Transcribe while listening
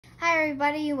Hi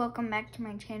everybody, welcome back to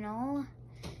my channel.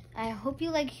 I hope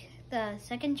you like the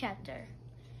second chapter.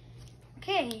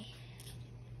 Okay.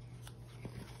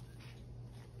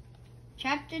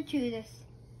 Chapter 2, this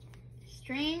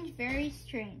strange, very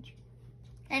strange.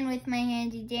 And with my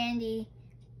handy dandy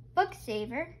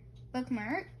bookmark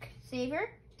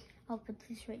saver, I'll put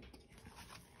this right there.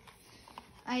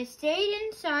 I stayed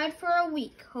inside for a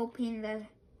week, hoping the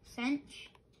stench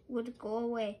would go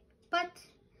away, but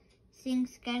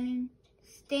stinks getting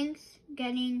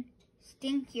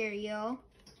stinkier, yo.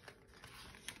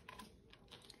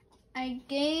 I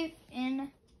gave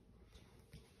in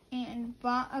and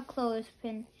bought a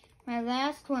clothespin, my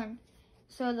last one,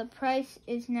 so the price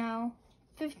is now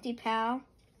 50 pow.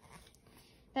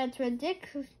 That's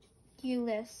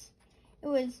ridiculous. It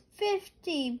was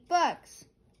 50 bucks.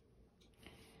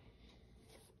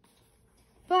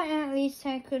 But at least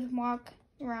I could walk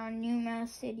around New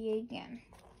Mouse City again.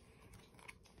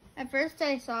 At first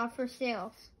I saw for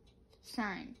sale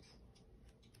signs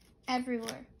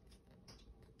everywhere.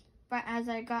 But as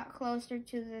I got closer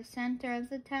to the center of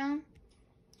the town,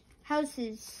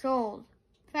 houses sold,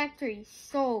 factories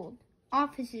sold,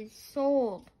 offices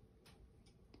sold,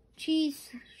 cheese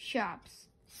shops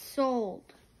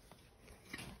sold.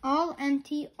 All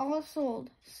empty, all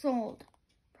sold.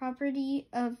 Property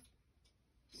of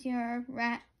Sierra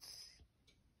Rats,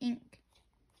 Inc.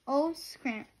 Oh,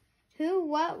 scram. Who,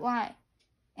 what, why?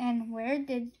 And where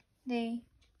did they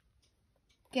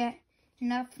get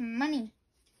enough money?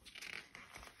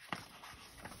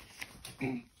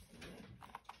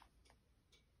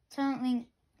 Suddenly,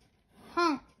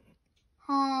 honk,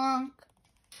 honk,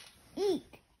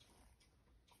 eek,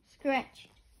 scratch,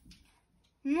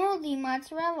 moldy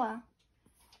mozzarella,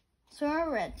 Sierra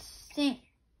Rats,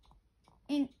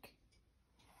 Inc.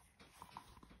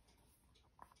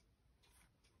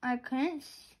 I couldn't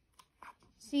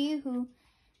see who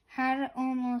had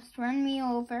almost run me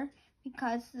over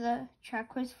because the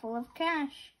truck was full of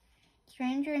cash.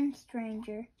 Stranger and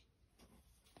stranger.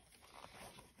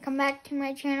 Come back to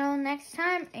my channel next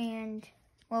time and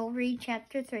we'll read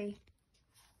chapter 3.